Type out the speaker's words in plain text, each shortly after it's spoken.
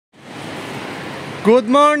Good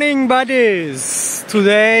morning, buddies.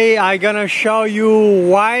 Today I'm gonna show you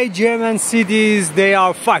why German cities they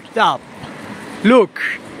are fucked up. Look,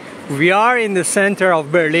 we are in the center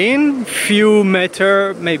of Berlin, few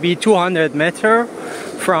meter, maybe 200 meter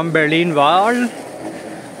from Berlin Wall,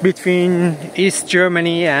 between East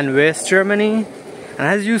Germany and West Germany. And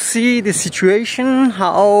as you see the situation,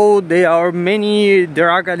 how there are many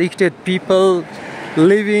drug addicted people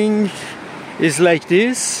living is like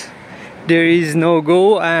this. There is no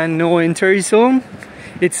go and no entry zone.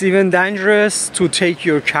 It's even dangerous to take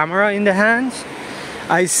your camera in the hands.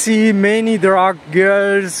 I see many drug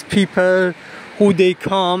girls, people who they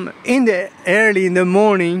come in the early in the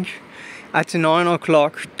morning at 9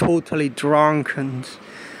 o'clock, totally drunk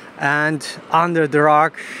and under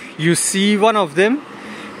drug. You see one of them,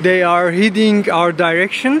 they are heading our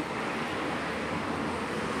direction.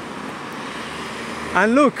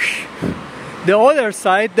 And look, the other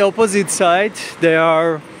side, the opposite side, there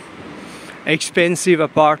are expensive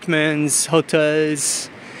apartments,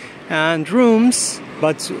 hotels and rooms,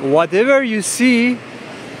 but whatever you see,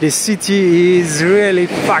 the city is really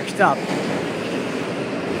fucked up.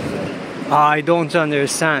 I don't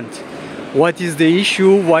understand what is the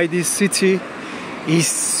issue, why this city is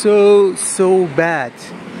so bad.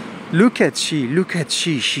 Look at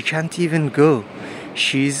she can't even go.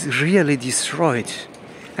 She's really destroyed.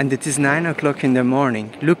 And it is 9 o'clock in the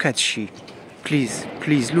morning. Look at she. Please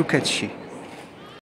look at she.